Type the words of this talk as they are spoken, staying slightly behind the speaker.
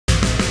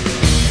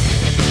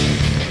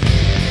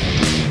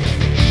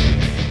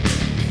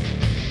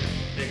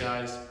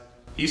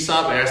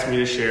ESAB asked me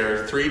to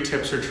share 3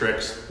 tips or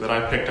tricks that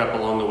I picked up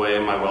along the way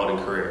in my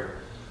welding career.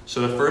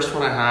 So the first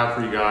one I have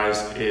for you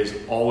guys is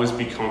always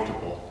be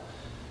comfortable.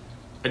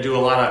 I do a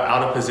lot of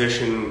out of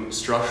position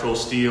structural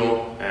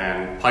steel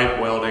and pipe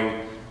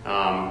welding.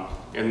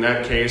 In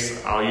that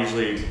case, I'll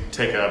usually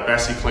take a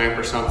Bessie clamp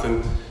or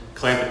something,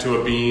 clamp it to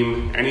a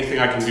beam, anything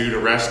I can do to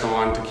rest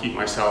on to keep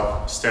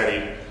myself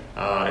steady.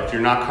 If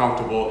you're not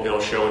comfortable,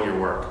 it'll show in your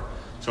work.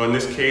 So in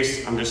this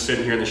case, I'm just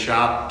sitting here in the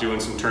shop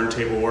doing some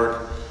turntable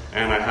work,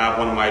 and I have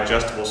one of my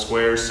adjustable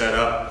squares set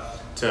up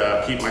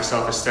to keep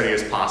myself as steady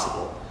as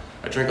possible.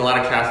 I drink a lot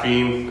of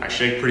caffeine, I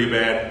shake pretty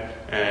bad,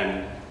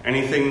 and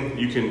anything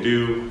you can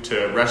do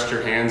to rest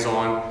your hands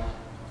on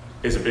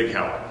is a big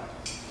help.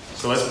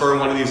 So let's burn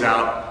one of these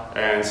out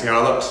and see how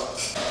it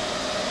looks.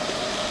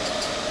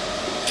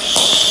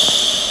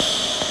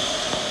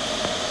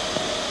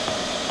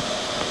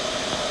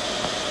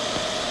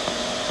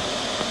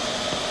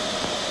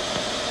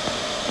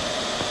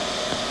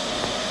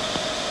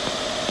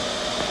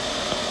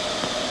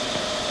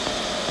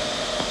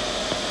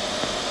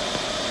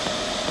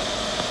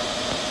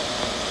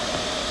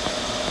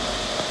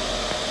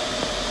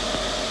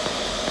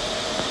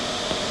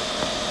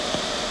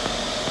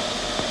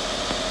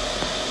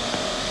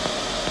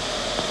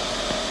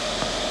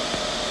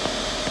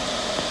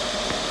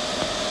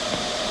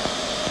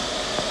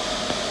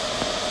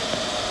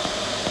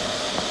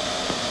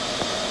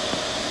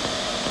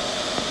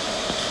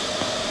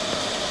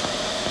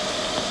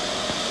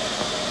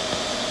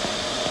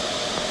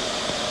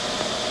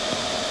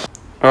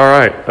 All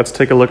right, let's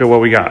take a look at what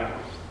we got.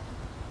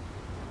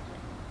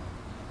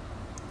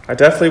 I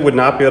definitely would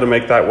not be able to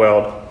make that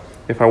weld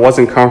if I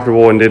wasn't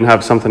comfortable and didn't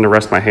have something to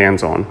rest my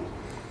hands on.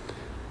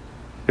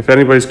 If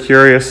anybody's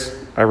curious,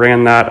 I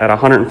ran that at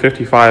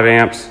 155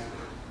 amps,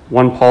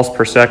 1 pulse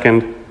per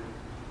second,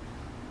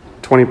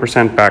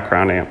 20%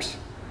 background amps.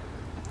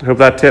 I hope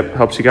that tip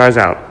helps you guys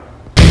out.